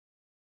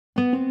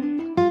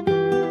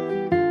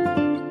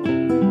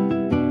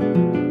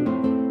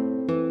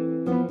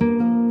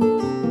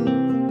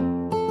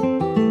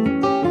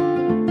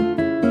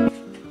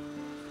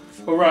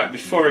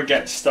before I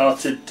get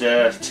started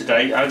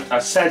today, I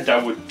said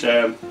I would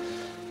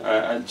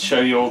I'd show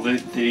you all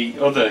the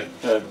other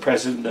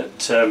present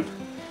that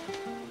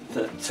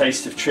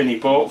Taste of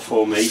Trinny bought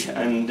for me,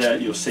 and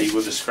you'll see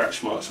with the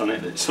scratch marks on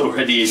it that's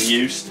already in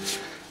use.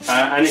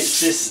 And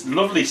it's this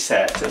lovely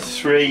set of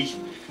 3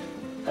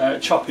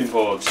 chopping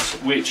boards,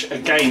 which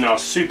again are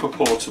super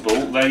portable.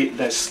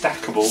 They're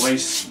stackable. They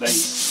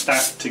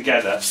stack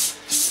together,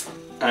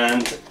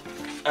 and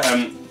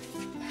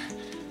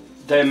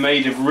they're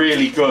made of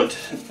really good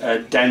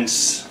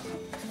dense,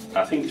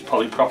 I think it's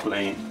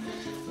polypropylene,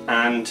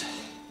 and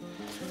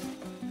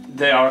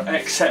they are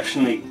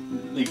exceptionally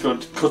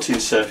good cutting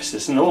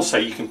surfaces, and also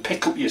you can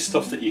pick up your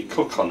stuff that you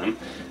cook on them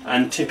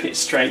and tip it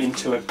straight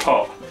into a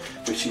pot,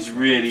 which is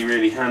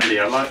really handy.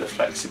 I like the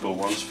flexible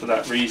ones for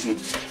that reason,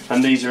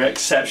 and these are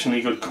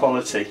exceptionally good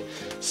quality.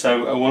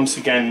 So once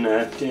again,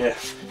 dear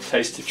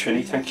Taste of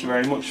Trinny, thank you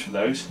very much for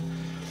those.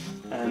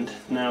 And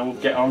now we'll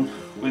get on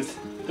with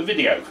the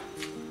video.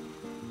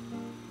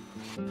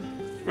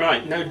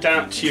 Right, no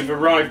doubt you've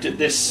arrived at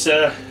this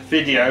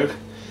video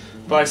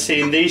by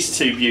seeing these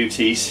 2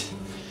 beauties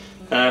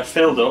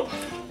filled up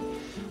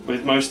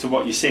with most of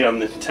what you see on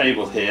the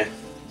table here,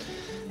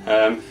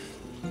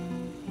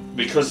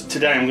 because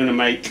today I'm going to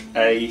make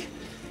a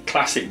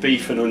classic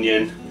beef and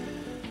onion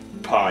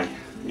pie.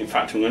 In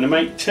fact, I'm going to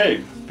make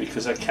 2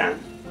 because I can.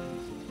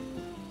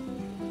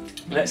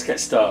 Let's get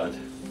started.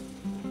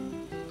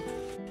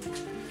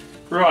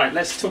 Right,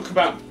 let's talk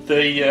about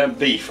the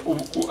beef.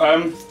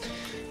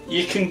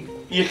 You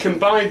can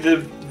buy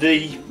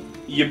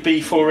your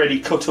beef already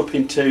cut up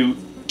into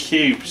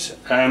cubes,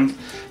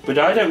 but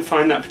I don't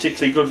find that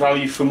particularly good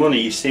value for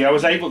money. You see, I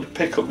was able to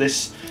pick up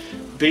this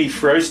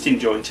beef roasting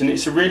joint, and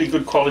it's a really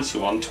good quality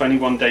one,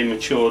 21-day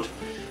matured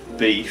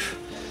beef.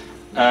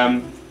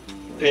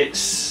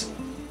 It's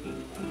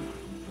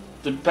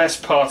the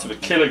best part of a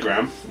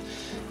kilogram,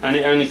 and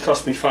it only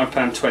cost me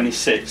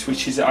 £5.26,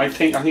 which is I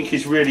think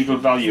is really good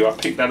value. I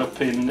picked that up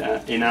in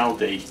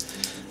Aldi,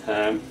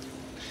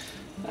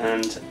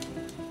 and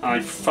I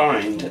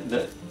find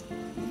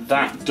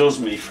that does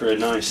me for a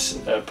nice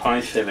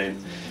pie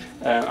filling.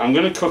 I'm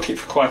going to cook it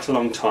for quite a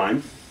long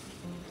time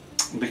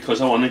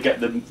because I want to get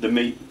the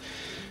meat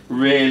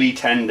really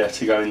tender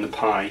to go in the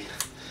pie,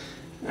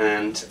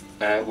 and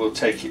we'll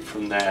take it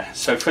from there.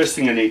 So first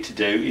thing I need to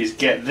do is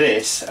get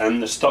this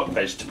and the stock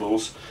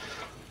vegetables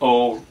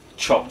all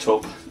chopped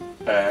up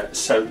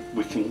so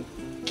we can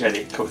get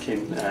it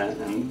cooking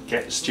and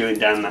get stewing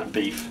down that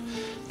beef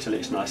till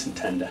it's nice and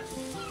tender.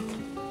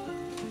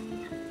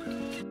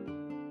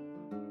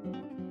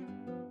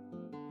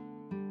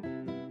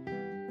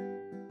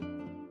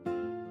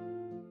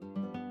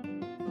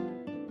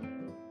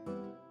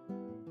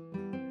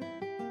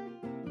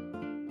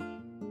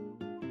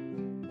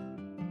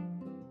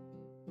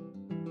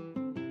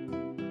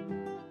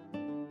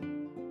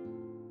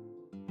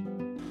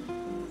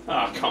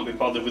 I can't be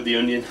bothered with the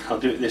onion, I'll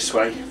do it this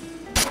way.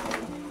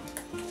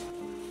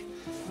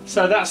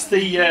 So that's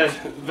the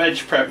veg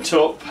prepped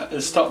up,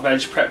 the stock veg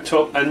prepped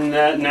up, and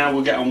now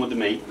we'll get on with the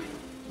meat.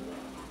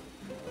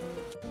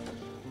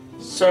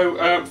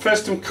 So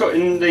first I'm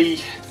cutting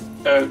the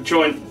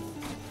joint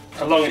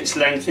along its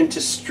length into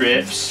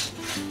strips,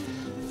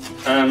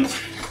 comme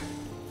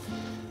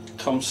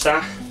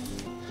ça,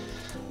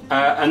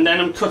 and then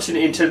I'm cutting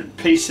it into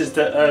pieces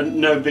that are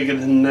no bigger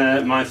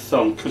than my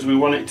thumb, because we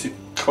want it to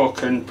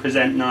cook and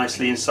present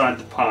nicely inside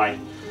the pie.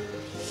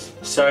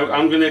 So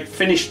I'm going to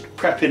finish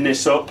prepping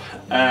this up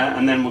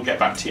and then we'll get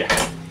back to you.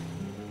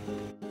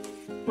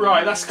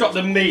 Right, that's got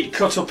the meat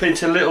cut up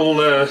into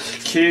little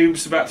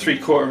cubes, about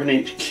 3/4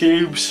 inch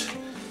cubes,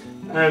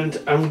 and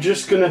I'm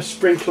just going to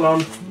sprinkle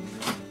on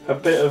a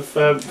bit of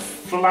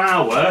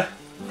flour.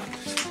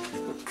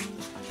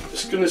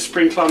 Just going to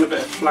sprinkle on a bit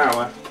of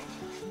flour,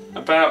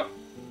 about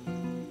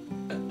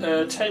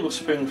a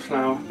tablespoon of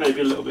flour,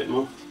 maybe a little bit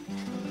more.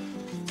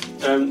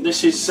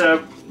 This is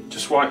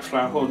just white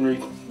flour, ordinary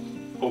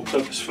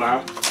all-purpose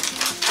flour.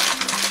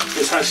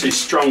 It's actually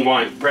strong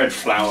white bread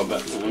flour,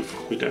 but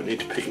we don't need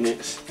to pick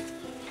nits.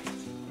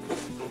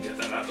 I'll get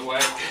that out of the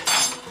way.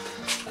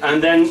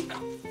 And then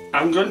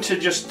I'm going to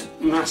just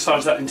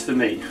massage that into the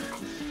meat.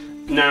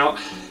 Now,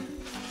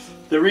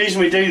 the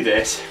reason we do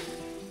this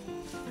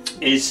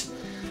is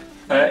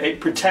it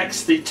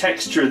protects the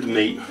texture of the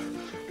meat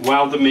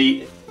while the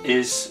meat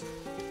is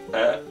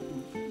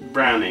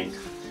browning,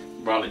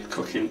 while it's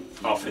cooking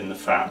off in the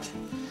fat,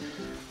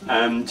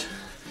 and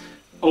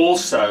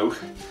also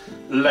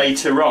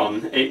later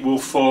on it will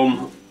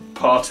form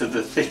part of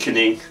the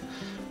thickening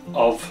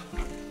of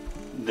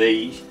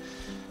the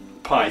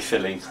pie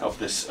filling, of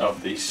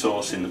the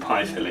sauce in the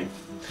pie filling,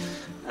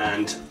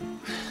 and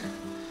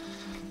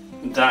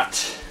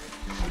that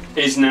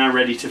is now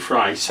ready to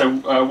fry. So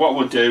what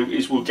we'll do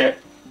is we'll get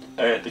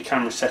the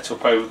camera set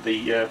up over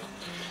the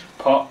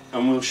pot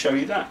and we'll show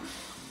you that.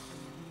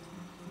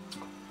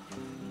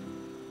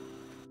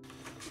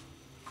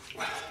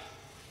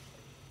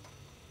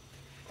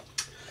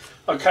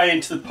 Okay,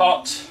 into the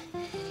pot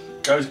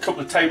goes a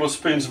couple of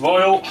tablespoons of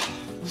oil,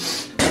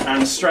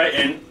 And straight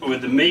in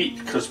with the meat,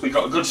 because we've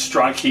got a good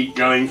strike heat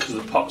going because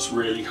the pot's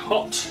really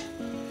hot.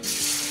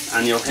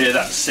 And you'll hear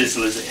that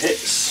sizzle as it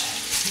hits.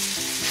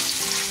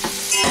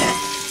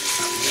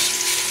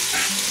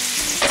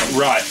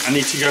 Right, I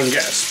need to go and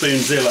get a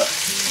spoonzilla.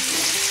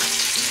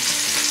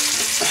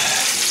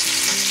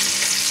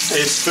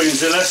 Here's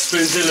Spoonzilla.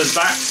 Spoonzilla's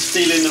back,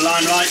 stealing the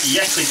limelight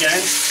yet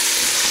again.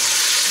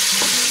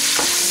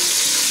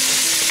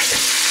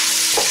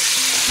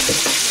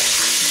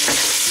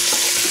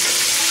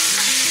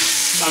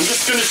 I'm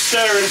just going to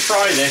stir and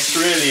fry this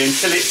really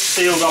until it's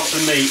sealed off the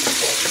meat.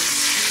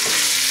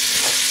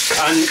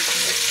 And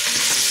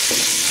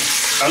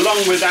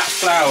along with that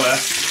flour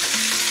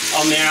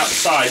on the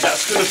outside,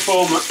 that's going to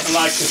form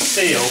like a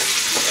seal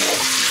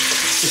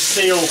to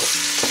seal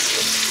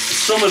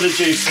some of the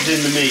juices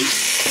in the meat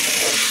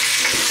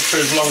for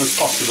as long as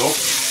possible.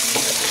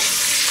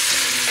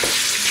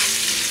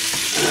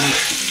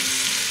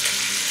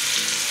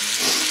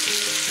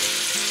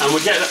 And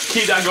we'll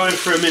keep that going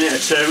for a minute or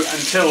two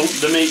until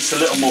the meat's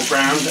a little more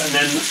browned, and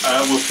then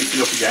we'll pick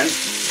it up again.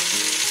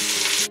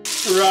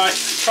 Right,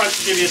 try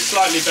to give you a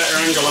slightly better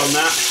angle on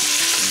that,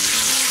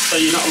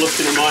 so you're not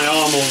looking at my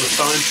arm all the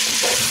time.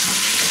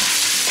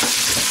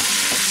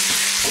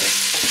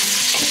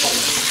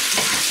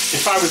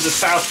 If I was a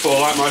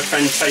southpaw like my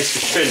friend Taster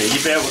Trini,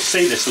 you'd be able to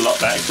see this a lot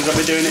better because I'll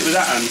be doing it with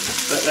that hand.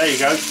 But there you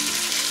go.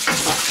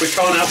 We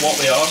can't have what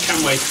we are,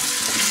 can we?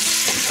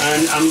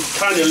 And I'm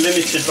kind of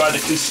limited by the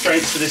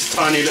constraints of this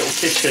tiny little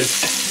kitchen.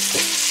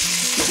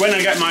 When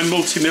I get my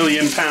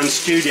multi-million-pound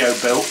studio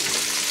built,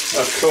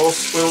 of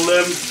course, we'll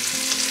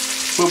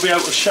be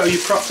able to show you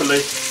properly.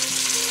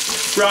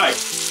 Right,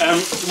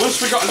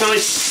 once we've got a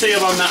nice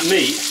seal on that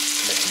meat,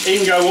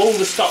 in go all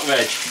the stock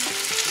veg,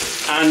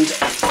 and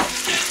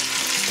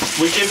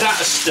we give that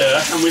a stir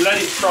and we let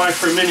it fry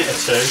for a minute or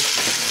two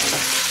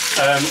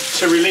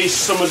to release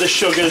some of the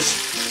sugars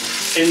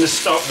in the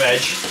stock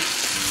veg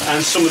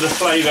and some of the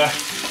flavour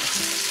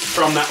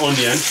from that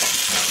onion.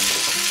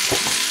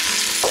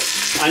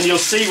 And you'll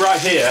see right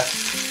here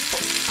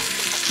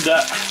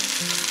that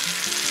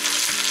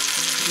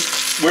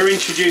we're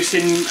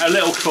introducing a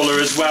little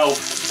colour as well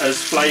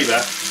as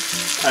flavour,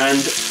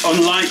 and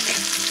unlike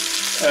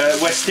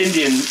West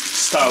Indian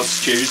style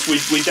stews,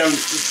 we don't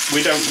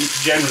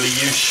generally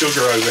use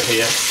sugar over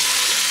here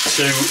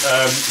to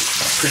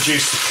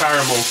produce the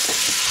caramel.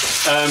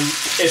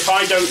 If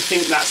I don't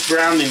think that's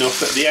brown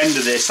enough at the end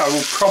of this, I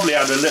will probably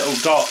add a little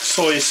dark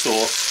soy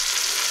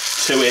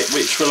sauce to it,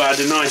 which will add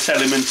a nice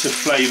element of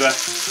flavour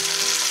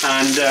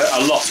and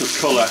a lot of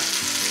colour.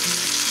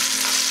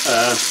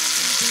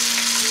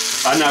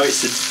 I know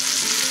it's a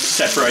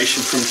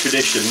separation from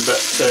tradition,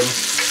 but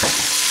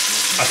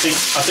I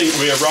think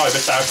we arrive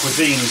at our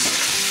cuisines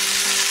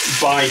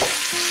by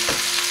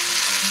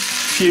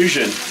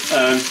fusion,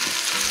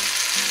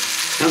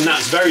 and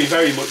that's very,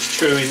 very much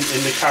true in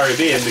the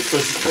Caribbean,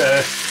 because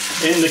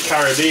in the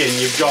Caribbean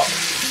you've got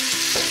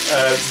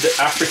the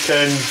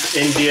African,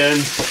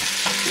 Indian,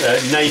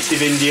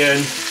 native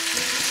Indian,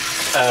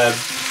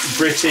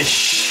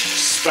 British,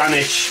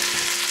 Spanish,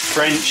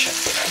 French,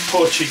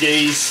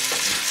 Portuguese.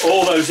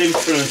 All those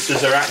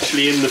influences are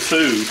actually in the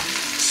food.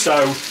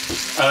 So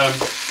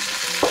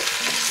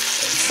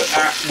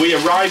we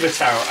arrive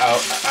at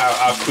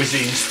our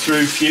cuisines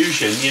through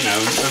fusion, you know,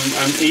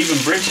 and even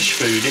British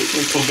food,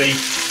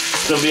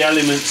 there'll be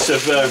elements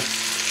of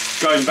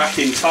going back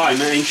in time,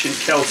 ancient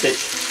Celtic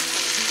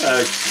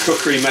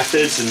cookery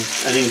methods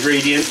and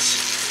ingredients,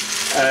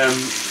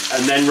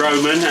 and then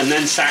Roman, and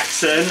then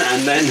Saxon,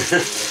 and then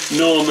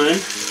Norman,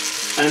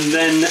 and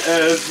then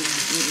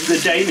the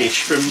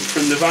Danish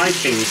from the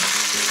Vikings.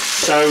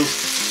 So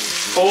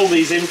all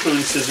these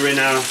influences are in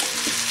our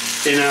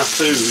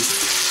food,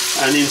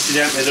 and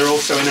incidentally they're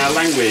also in our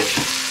language,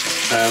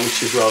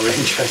 which is rather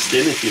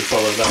interesting if you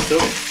follow that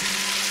up.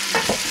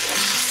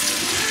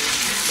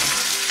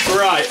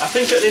 Right, I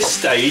think at this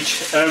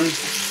stage,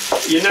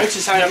 you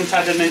notice I haven't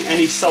added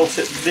any salt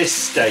at this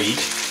stage,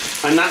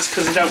 and that's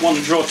because I don't want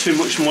to draw too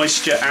much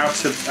moisture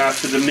out of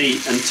the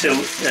meat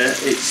until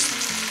it's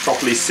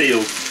properly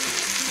sealed.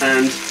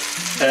 And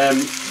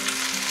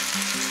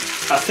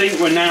I think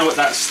we're now at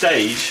that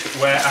stage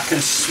where I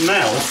can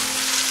smell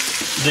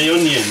the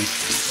onion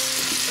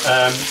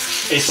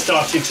is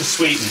starting to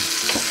sweeten.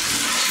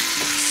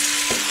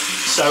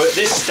 So at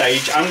this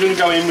stage I'm going to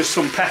go in with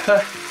some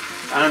pepper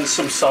and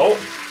some salt.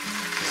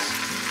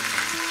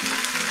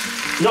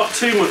 Not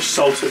too much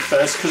salt at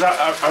first, because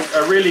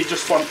I really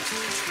just want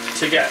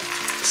to get,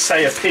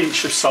 say, a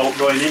pinch of salt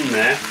going in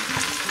there,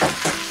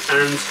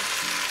 and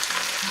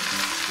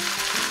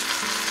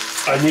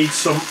I need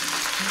some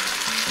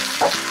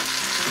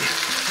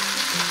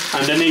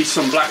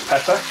black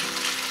pepper.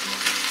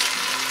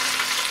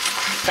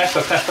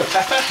 Pepper.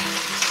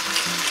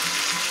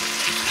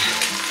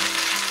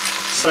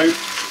 So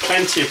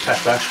plenty of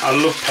pepper. I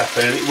love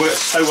pepper, and it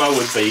works so well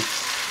with beef.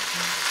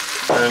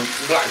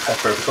 Black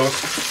pepper, of course.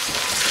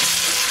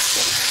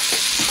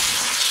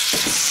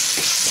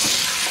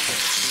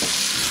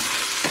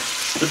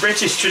 The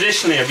British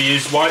traditionally have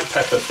used white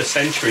pepper for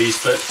centuries,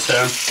 but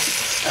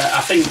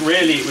I think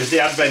really it was the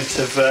advent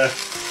of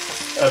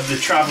the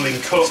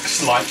travelling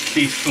cooks like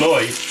Keith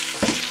Floyd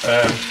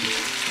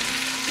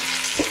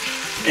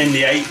in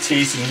the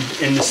 80s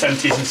and in the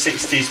 70s and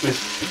 60s with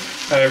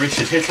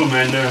Richard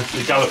Hittleman,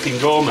 the Galloping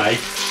Gourmet,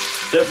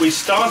 that we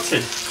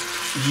started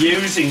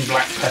using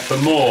black pepper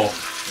more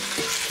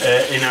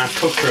in our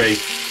cookery.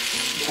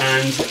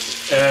 And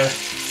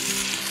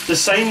the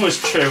same was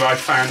true, I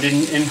found,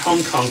 in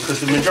Hong Kong, because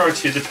the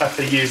majority of the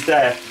pepper used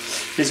there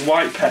is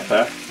white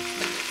pepper.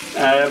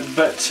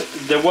 But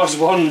there was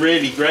one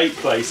really great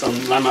place on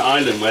Lamma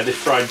Island where they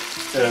fried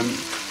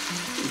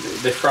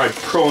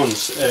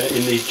prawns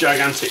in these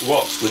gigantic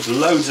woks with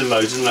loads and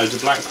loads and loads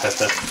of black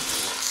pepper,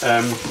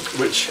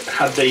 which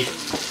had the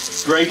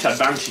great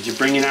advantage of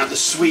bringing out the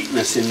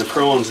sweetness in the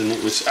prawns, and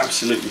it was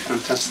absolutely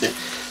fantastic.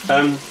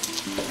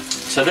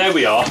 So there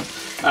we are,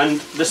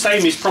 and the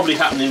same is probably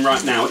happening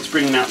right now. It's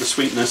bringing out the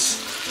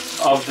sweetness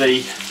of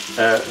the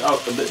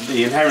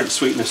inherent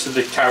sweetness of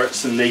the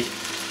carrots and the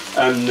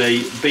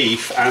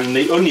beef and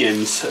the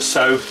onions.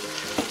 So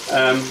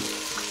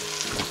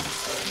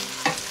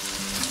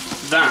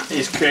that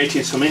is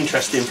creating some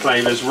interesting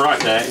flavours right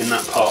there in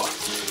that pot.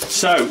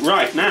 So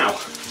right now,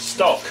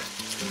 stock.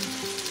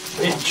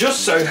 It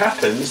just so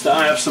happens that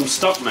I have some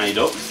stock made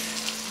up,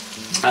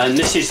 and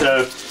this is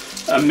a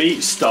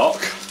meat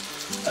stock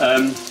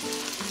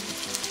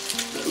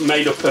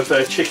made up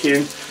of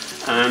chicken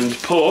and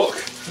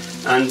pork,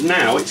 and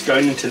now it's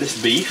going into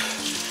this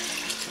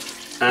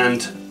beef,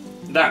 and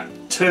that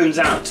turns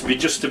out to be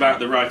just about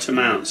the right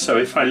amount. So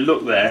if I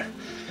look there,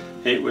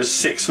 it was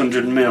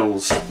 600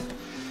 mils.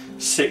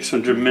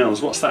 600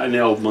 mils, what's that in the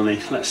old money?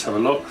 Let's have a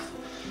look.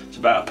 It's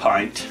about a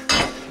pint.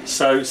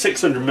 So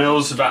 600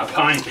 mils is about a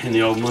pint in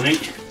the old money,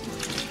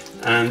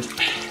 and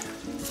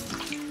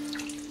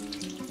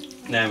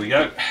there we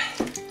go,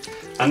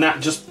 and that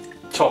just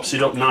tops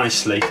it up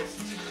nicely.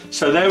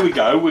 So there we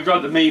go, we've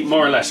got the meat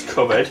more or less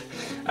covered,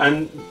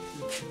 and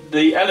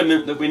the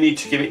element that we need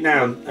to give it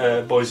now,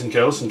 boys and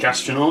girls and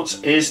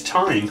gastronauts, is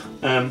thyme.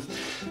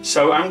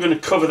 So I'm going to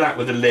cover that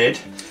with a lid,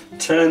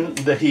 turn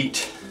the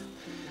heat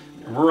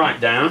right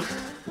down,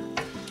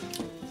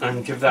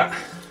 and give that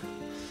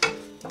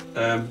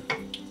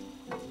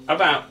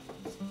about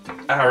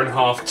an hour and a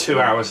half, 2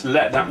 hours.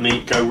 Let that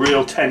meat go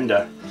real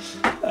tender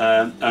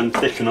and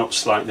thicken up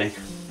slightly.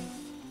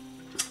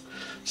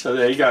 So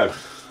there you go,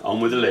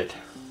 on with the lid.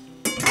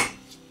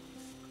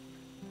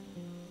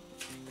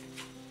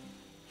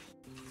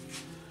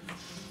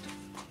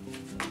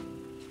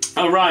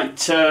 Alright,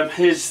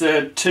 here's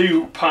the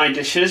 2 pie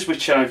dishes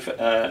which I've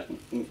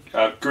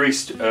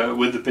greased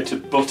with a bit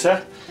of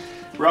butter.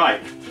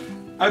 Right,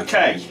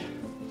 okay,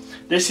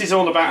 this is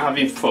all about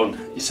having fun.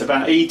 It's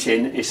about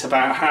eating, it's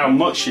about how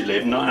much you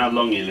live, not how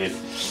long you live.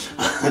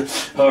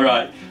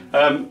 Alright,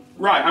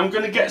 right, I'm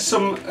going to get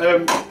some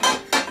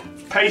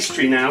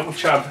pastry now,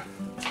 which I've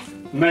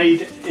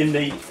made in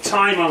the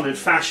time-honoured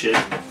fashion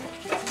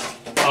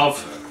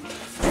of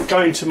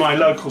going to my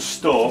local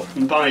store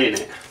and buying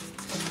it.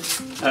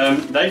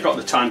 They've got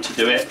the time to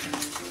do it,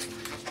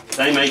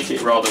 they make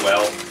it rather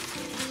well,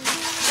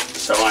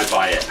 so I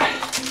buy it.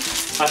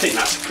 I think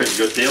that's a pretty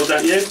good deal,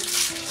 don't you?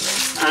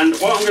 And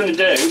what I'm going to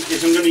do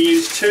is I'm going to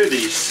use 2 of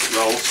these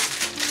rolls,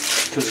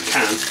 because I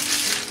can,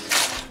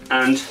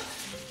 and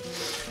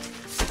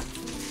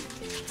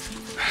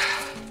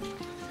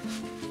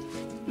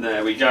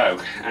there we go.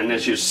 And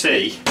as you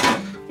see,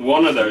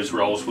 one of those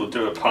rolls will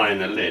do a pie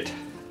in a lid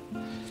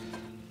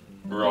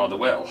rather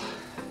well.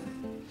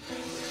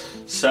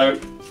 So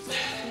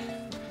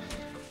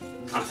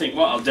I think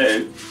what I'll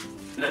do,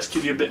 let's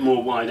give you a bit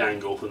more wide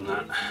angle than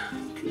that,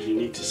 because you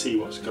need to see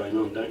what's going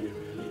on, don't you,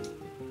 really?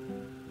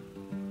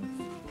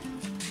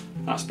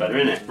 That's better,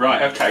 isn't it?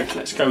 Right, okay,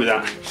 let's go with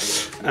that.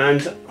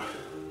 And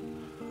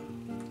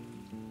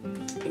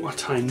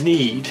what I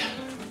need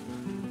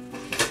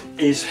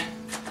is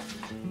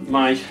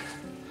my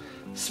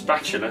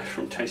spatula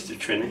from Taste of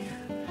Trinny,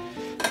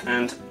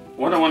 and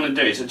what I want to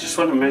do is I just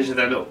want to measure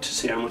that up to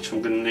see how much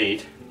I'm going to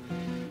need,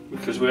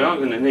 because we are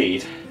going to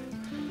need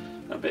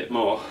a bit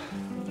more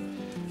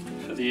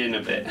for the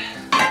inner bit.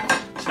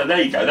 So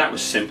there you go, that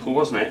was simple,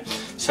 wasn't it?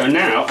 So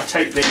now I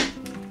take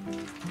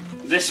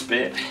this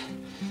bit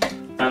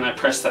and I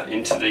press that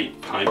into the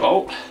pie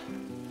bowl.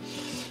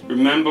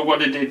 Remember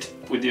what I did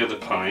with the other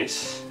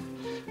pies,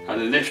 I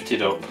lift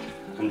it up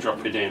and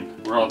drop it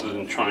in rather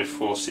than try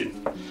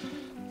forcing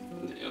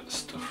the other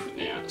stuff from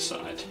the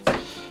outside.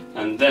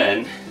 And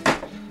then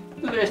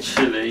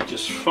literally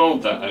just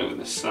fold that over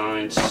the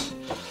sides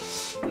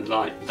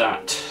like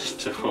that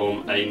to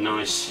form a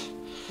nice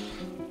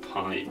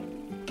pie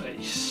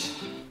base.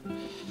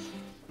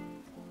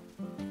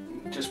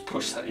 Just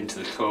push that into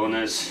the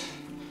corners,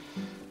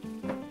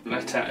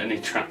 let out any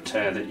trapped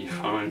air that you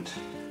find,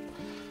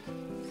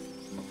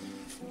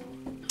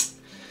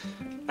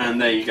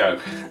 and there you go.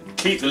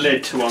 Keep the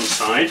lid to one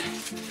side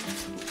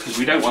because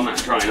we don't want that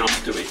drying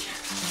off, do we?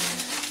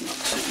 Not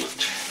too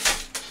much.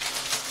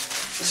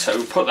 So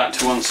we'll put that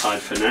to one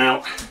side for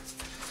now,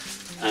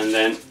 and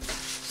then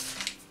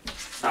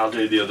I'll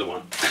do the other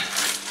one.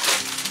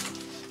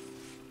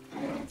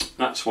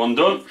 That's one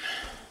done.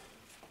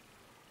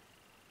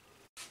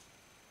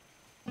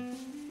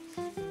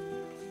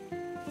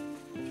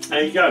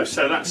 There you go,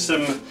 so that's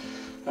done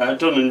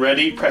and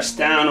ready, pressed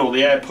down, all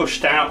the air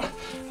pushed out.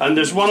 And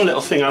there's one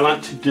little thing I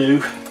like to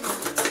do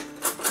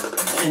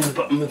in the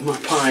bottom of my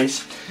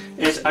pies,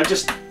 is I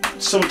just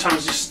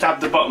sometimes just stab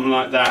the bottom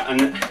like that,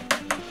 and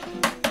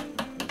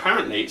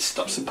apparently it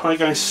stops the pie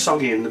going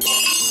soggy in the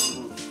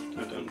bottom.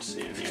 I don't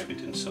see any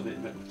evidence of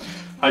it, but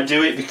I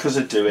do it because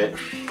I do it.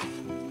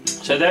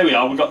 So there we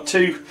are, we've got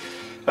two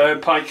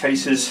pie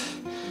cases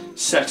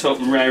set up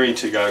and raring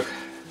to go.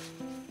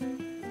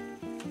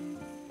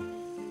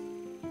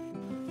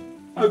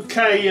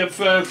 Okay,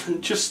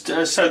 I've just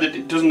so that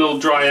it doesn't all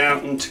dry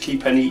out and to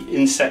keep any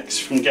insects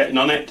from getting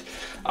on it,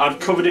 I've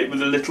covered it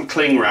with a little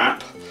cling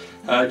wrap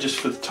just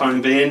for the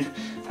time being.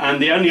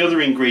 And the only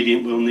other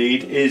ingredient we'll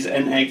need is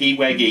an eggy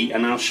weggy,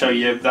 and I'll show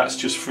you that's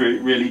just for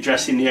really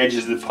dressing the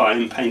edges of the pie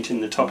and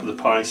painting the top of the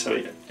pie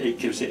so it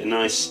gives it a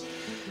nice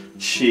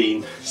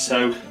sheen.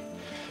 So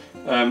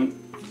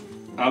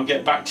I'll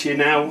get back to you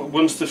now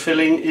once the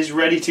filling is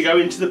ready to go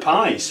into the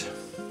pies.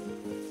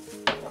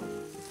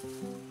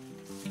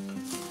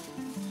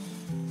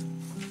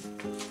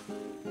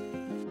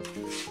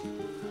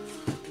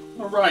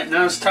 Alright,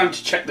 now it's time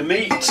to check the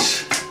meat.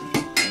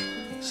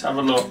 Let's have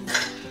a look.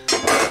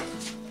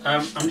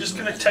 I'm just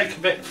going to take a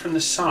bit from the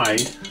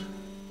side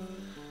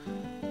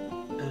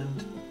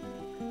and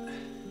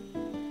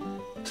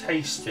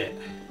taste it.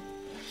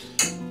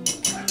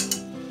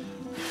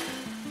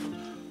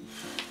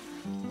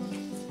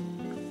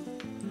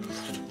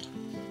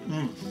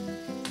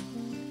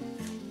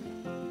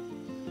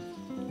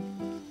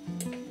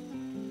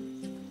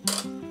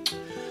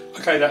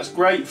 Okay, that's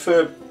great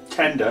for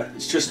tender,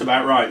 it's just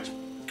about right.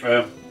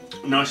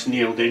 Nice and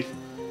yielding.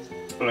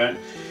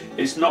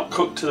 It's not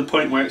cooked to the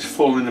point where it's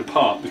falling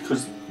apart,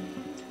 because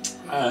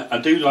I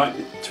do like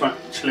to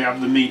actually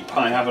have the meat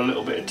pie have a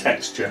little bit of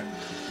texture.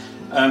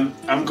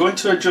 I'm going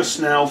to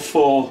adjust now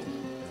for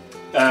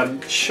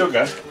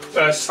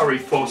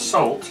for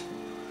salt.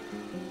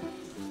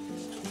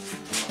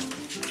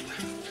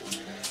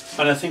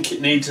 And I think it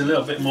needs a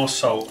little bit more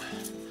salt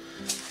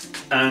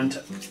and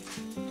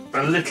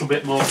a little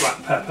bit more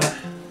black pepper,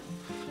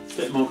 a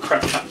bit more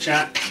cracked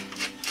jack.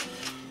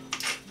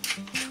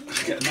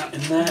 Let's get that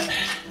in there.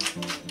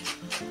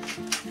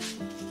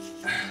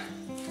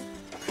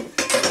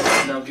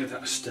 And I'll give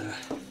that a stir.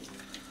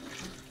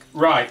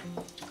 Right,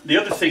 the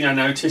other thing I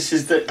notice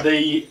is that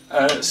the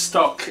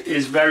stock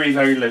is very,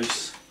 very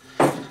loose.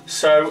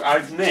 So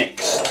I've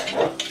mixed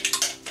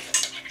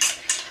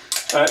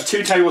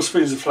 2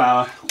 tablespoons of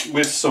flour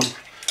with some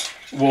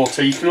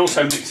water. You can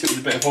also mix it with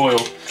a bit of oil,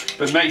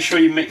 but make sure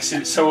you mix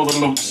it so all the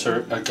lumps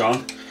are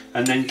gone,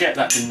 and then get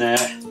that in there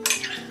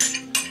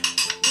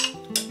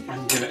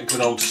and give it a good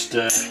old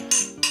stir.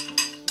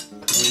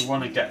 We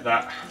want to get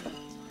that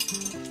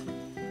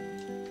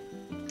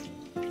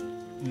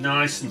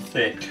nice and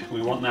thick.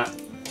 We want that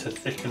to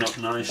thicken up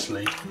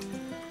nicely.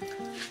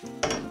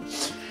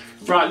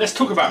 Right, let's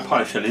talk about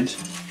pie fillings.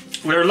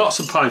 There are lots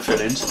of pie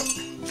fillings.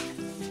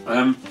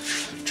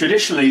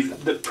 Traditionally,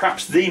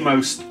 perhaps the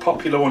most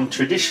popular one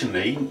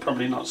traditionally,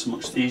 probably not so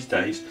much these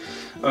days,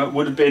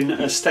 would have been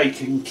a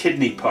steak and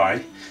kidney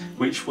pie,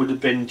 which would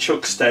have been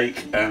chuck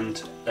steak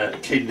and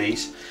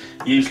kidneys,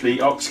 usually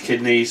ox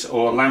kidneys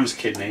or lamb's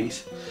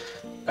kidneys,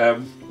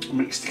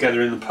 mixed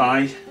together in the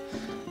pie.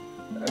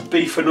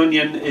 Beef and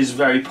onion is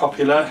very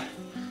popular.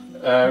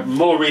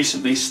 More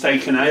recently,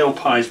 steak and ale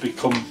pies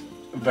become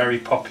very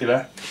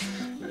popular.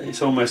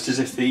 It's almost as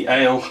if the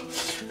ale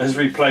has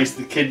replaced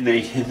the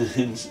kidney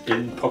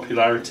in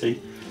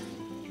popularity.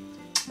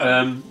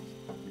 Other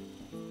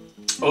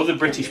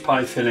British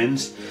pie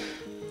fillings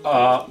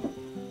are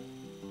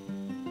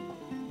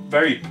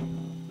very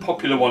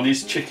popular. One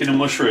is chicken and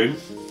mushroom,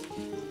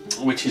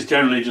 which is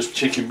generally just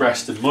chicken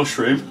breast and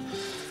mushroom.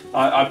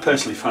 I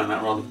personally find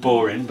that rather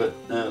boring, but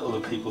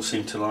other people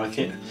seem to like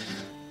it.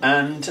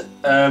 And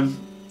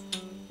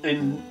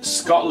in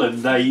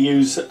Scotland they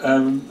use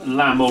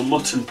lamb or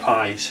mutton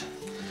pies.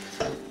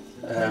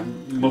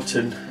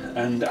 Mutton,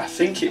 and I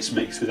think it's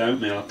mixed with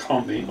oatmeal. I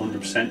can't be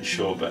 100%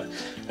 sure, but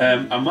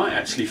I might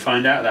actually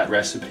find out that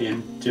recipe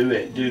and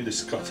do the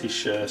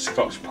Scottish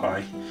Scotch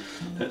pie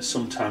at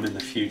some time in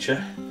the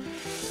future.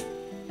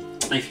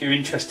 If you're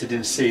interested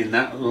in seeing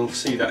that, we'll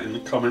see that in the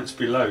comments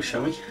below,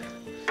 shall we?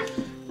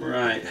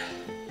 Right.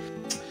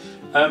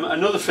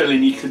 Another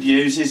filling you could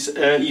use is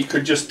you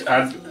could just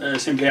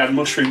simply add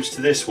mushrooms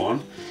to this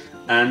one,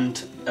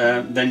 and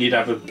then you'd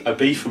have a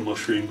beef and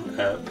mushroom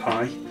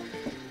pie.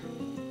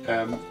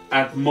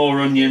 Add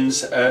more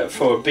onions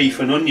for a beef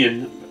and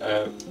onion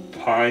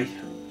pie.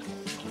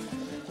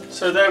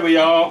 So there we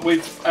are.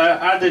 We've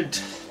added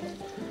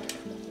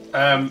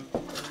the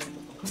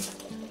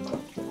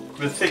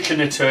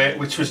thickener to it,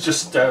 which was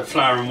just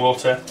flour and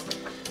water,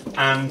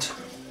 and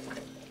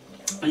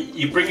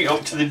you bring it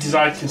up to the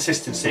desired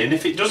consistency. And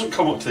if it doesn't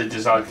come up to the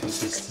desired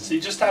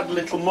consistency, just add a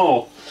little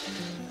more.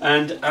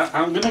 And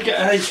I'm going to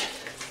get a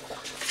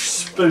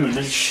spoon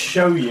and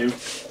show you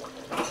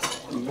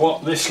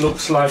what this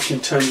looks like in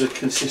terms of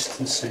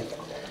consistency.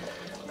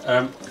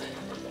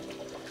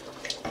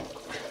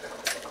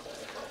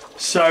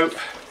 So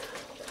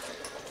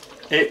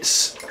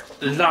it's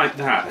like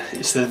that.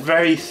 It's a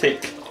very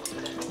thick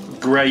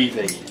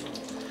gravy,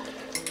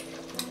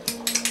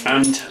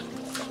 and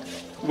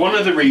one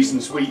of the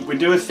reasons we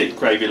do a thick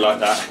gravy like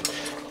that,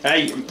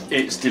 A,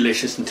 it's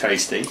delicious and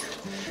tasty,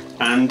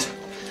 and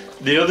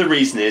the other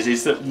reason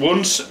is that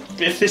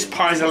if this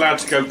pie is allowed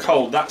to go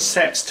cold, that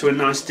sets to a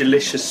nice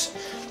delicious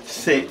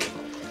thick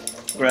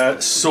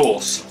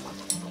sauce,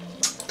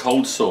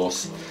 cold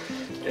sauce,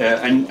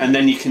 and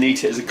then you can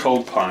eat it as a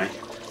cold pie,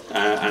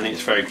 and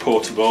it's very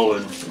portable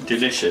and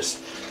delicious.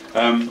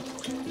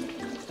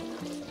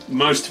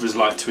 Most of us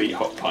like to eat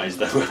hot pies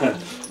though,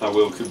 I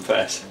will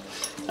confess.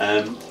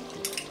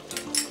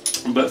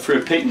 But for a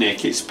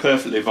picnic it's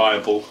perfectly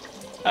viable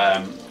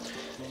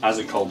as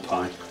a cold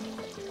pie.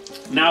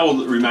 Now all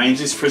that remains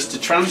is for us to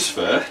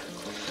transfer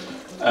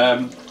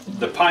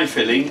the pie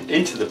filling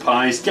into the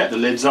pies, get the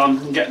lids on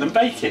and get them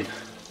baking.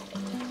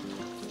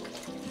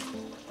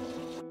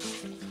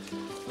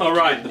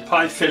 Alright, the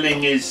pie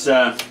filling is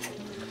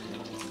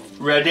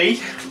ready,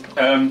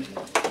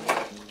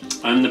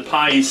 and the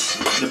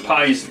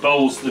pies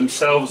bowls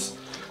themselves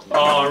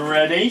are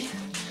ready,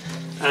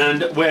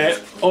 and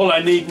all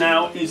I need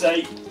now is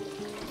a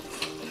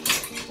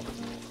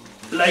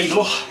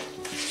ladle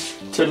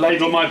to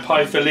ladle my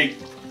pie filling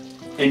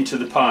into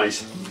the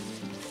pies.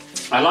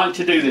 I like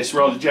to do this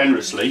rather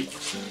generously,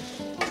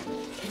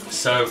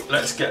 so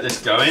let's get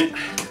this going.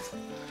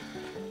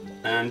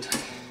 And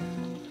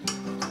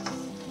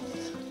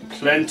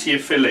plenty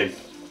of filling.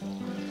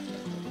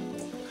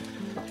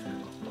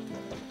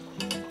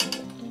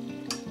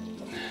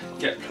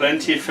 Get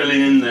plenty of filling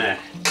in there.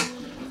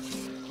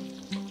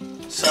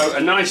 So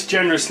a nice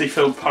generously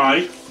filled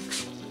pie,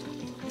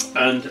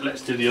 and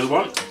let's do the other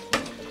one.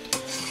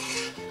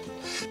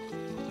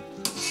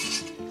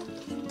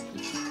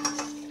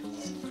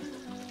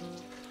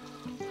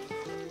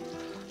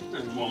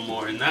 And one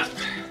more in that.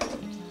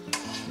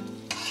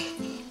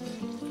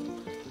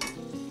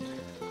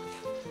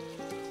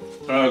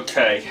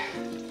 Okay,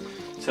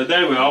 so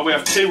there we are. We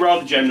have two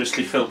rather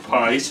generously filled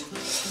pies,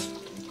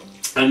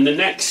 and the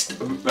next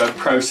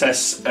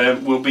process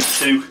will be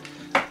to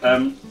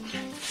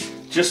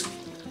just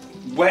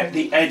wet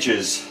the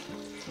edges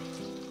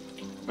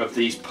of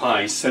these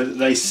pies so that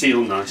they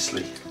seal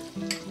nicely.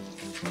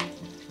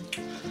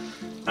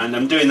 And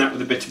I'm doing that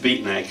with a bit of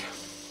beaten egg.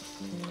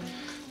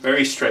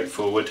 Very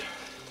straightforward.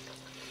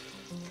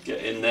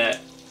 Get in there,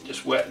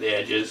 just wet the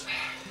edges.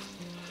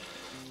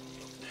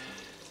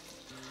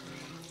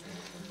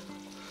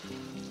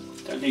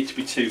 Don't need to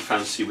be too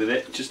fancy with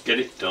it, just get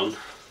it done.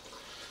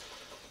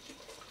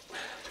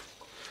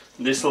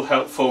 This will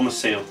help form a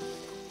seal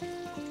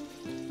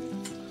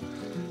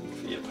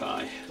for your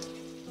pie.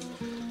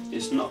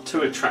 It's not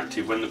too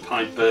attractive when the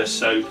pie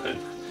bursts open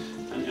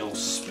and it all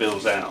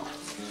spills out,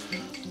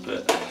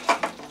 but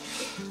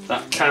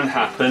that can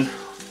happen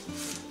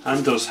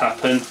and does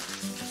happen.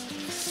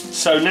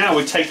 So now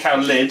we take our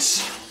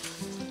lids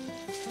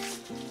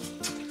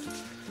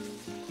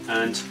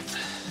and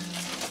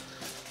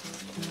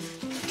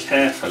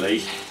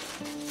carefully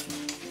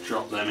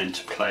drop them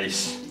into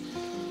place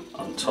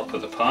on top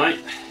of the pie,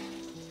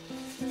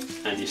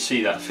 and you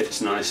see that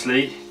fits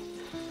nicely,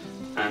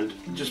 and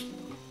just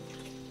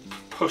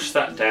push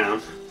that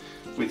down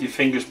with your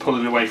fingers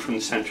pulling away from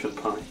the centre of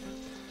the pie.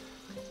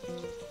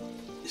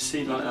 You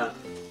see, like that,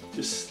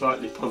 just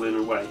slightly pulling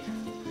away.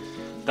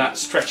 That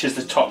stretches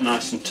the top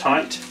nice and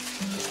tight,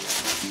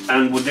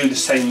 and we'll do the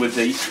same with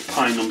the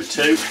pie number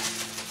 2.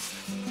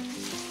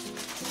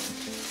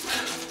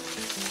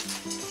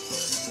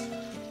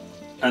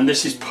 And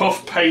this is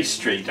puff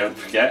pastry, don't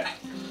forget.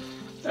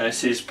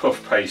 This is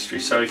puff pastry,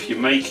 so if you're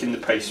making the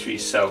pastry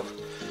yourself,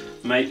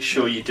 make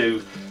sure you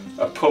do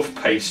a puff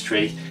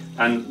pastry.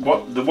 And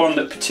the one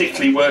that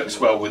particularly works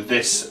well with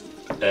this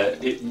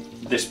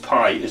this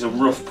pie is a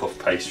rough puff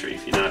pastry,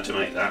 if you know how to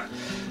make that.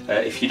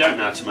 If you don't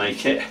know how to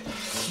make it,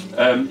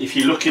 if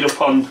you look it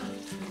up on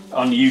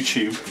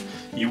YouTube,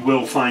 you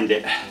will find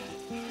it.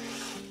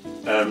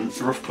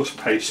 Rough puff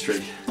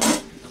pastry.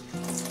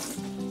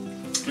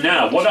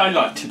 Now, what I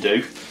like to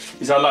do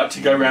is I like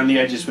to go around the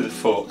edges with a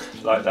fork,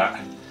 like that.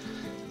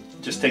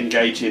 Just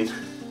engaging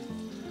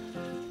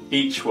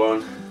each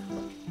one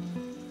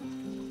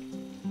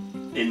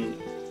in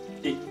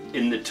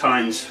the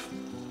tines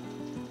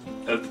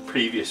of the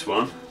previous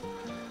one.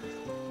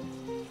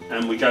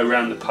 And we go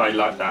around the pie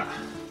like that.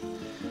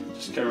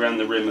 Just go around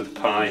the rim of the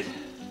pie,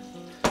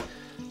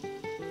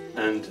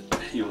 and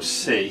you'll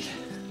see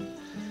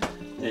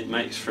it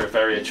makes for a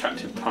very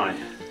attractive pie.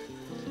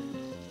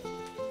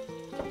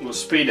 We'll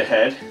speed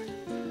ahead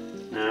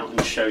now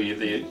and show you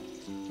the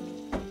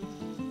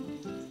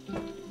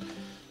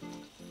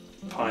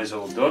pie's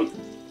all done.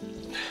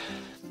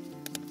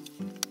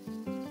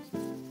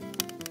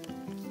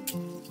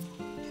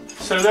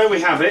 So there we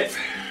have it.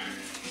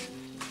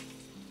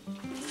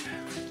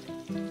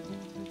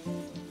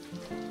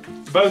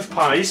 both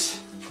pies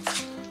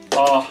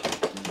are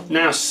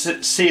now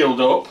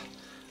sealed up,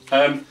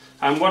 and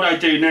what I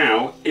do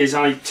now is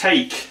I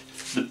take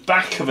the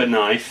back of a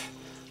knife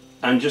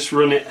and just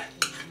run it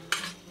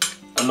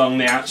along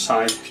the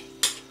outside,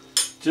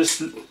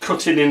 just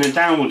cutting in a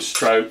downward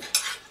stroke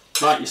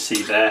like you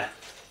see there,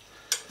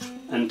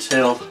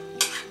 until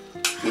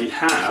we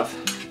have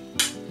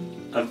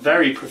a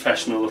very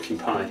professional looking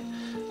pie.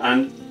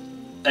 And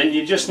then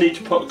you just need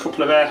to put a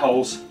couple of air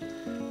holes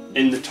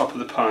in the top of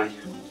the pie,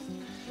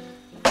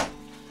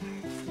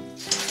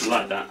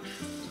 like that.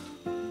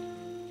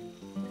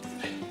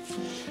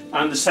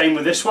 And the same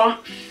with this one,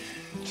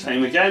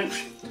 same again.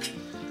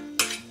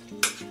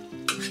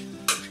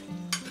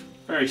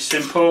 Very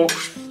simple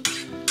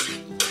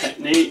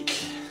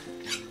technique,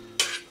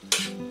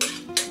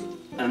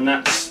 and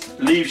that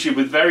leaves you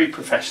with very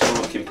professional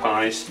looking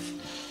pies.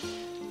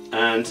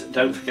 And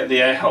don't forget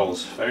the air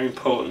holes, very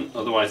important,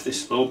 otherwise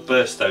this will all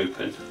burst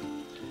open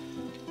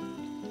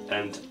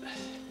and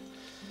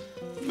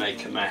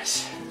make a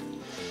mess.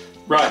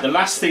 Right, the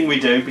last thing we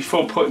do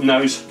before putting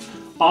those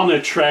on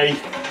a tray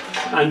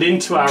and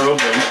into our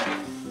oven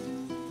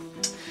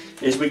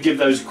is we give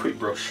those a quick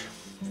brush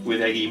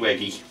with Eggy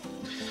Weggy.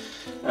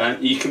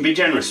 You can be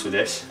generous with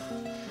this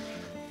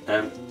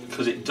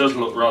because it does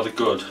look rather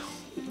good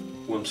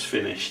once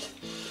finished.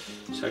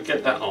 So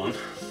get that on.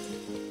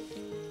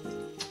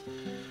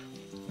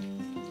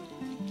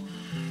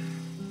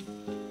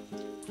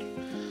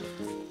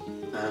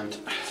 And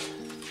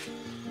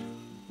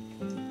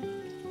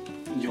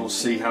you'll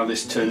see how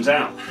this turns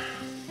out.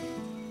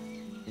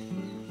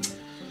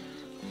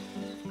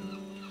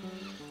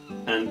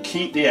 And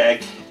keep the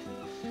egg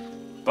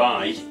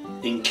by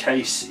in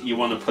case you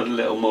want to put a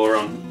little more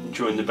on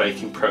during the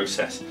baking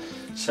process.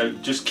 So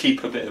just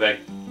keep a bit of egg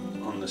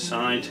on the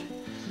side,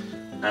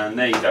 and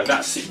there you go,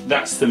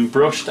 that's them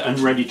brushed and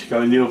ready to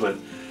go in the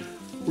oven.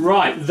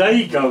 Right,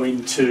 they go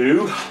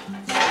into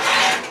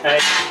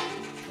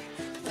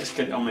let's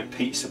get it on my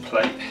pizza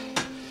plate.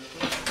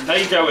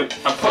 They go,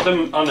 I put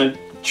them on a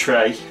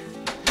tray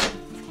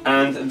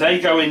and they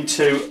go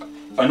into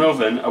an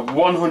oven of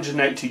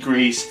 180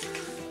 degrees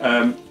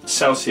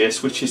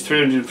Celsius, which is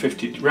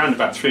 350, around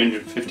about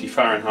 350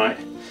 Fahrenheit,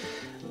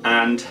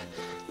 and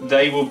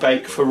they will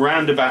bake for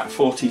around about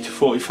 40 to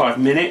 45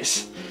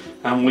 minutes,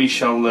 and we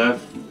shall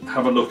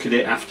have a look at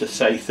it after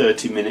say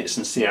 30 minutes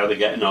and see how they're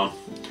getting on.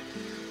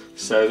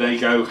 So they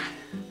go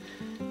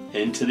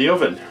into the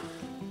oven.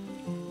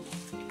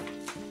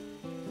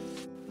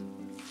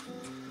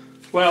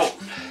 Well,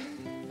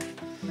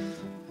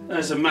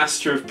 as a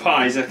master of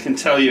pies, I can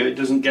tell you it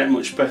doesn't get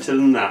much better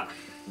than that.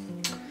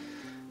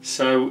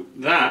 So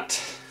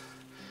that,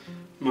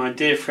 my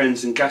dear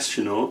friends and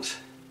gastronauts,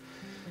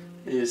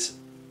 is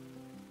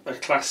a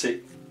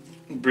classic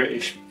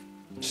British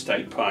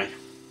steak pie.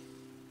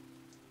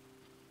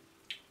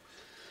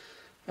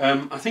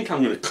 I think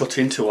I'm going to cut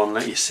into one,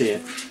 let you see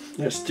it.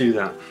 Let's do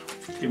that.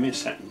 Give me a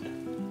second.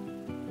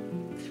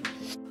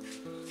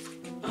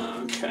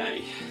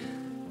 Okay.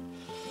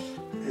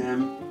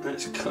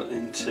 Let's cut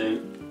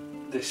into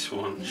this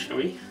one, shall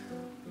we?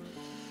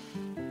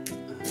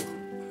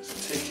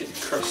 Let's take it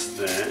across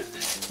there.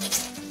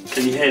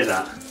 Can you hear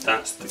that?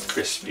 That's the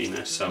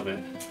crispiness of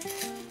it.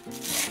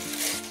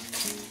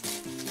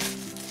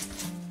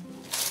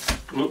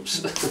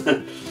 Oops.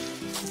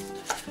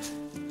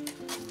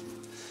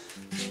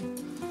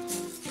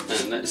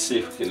 And let's see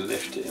if we can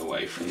lift it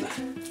away from there.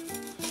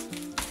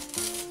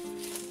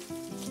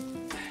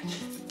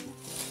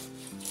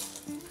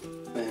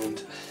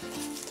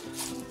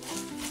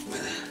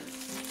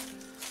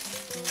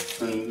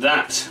 And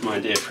that, my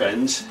dear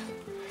friends,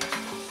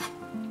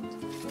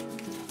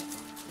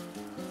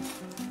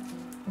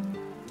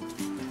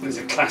 is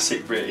a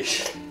classic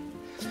British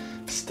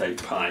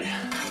steak pie.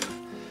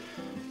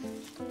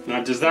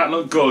 Now, does that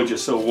look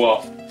gorgeous or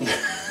what?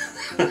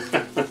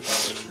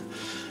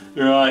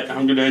 Right,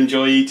 I'm going to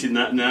enjoy eating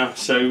that now,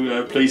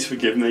 so please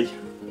forgive me.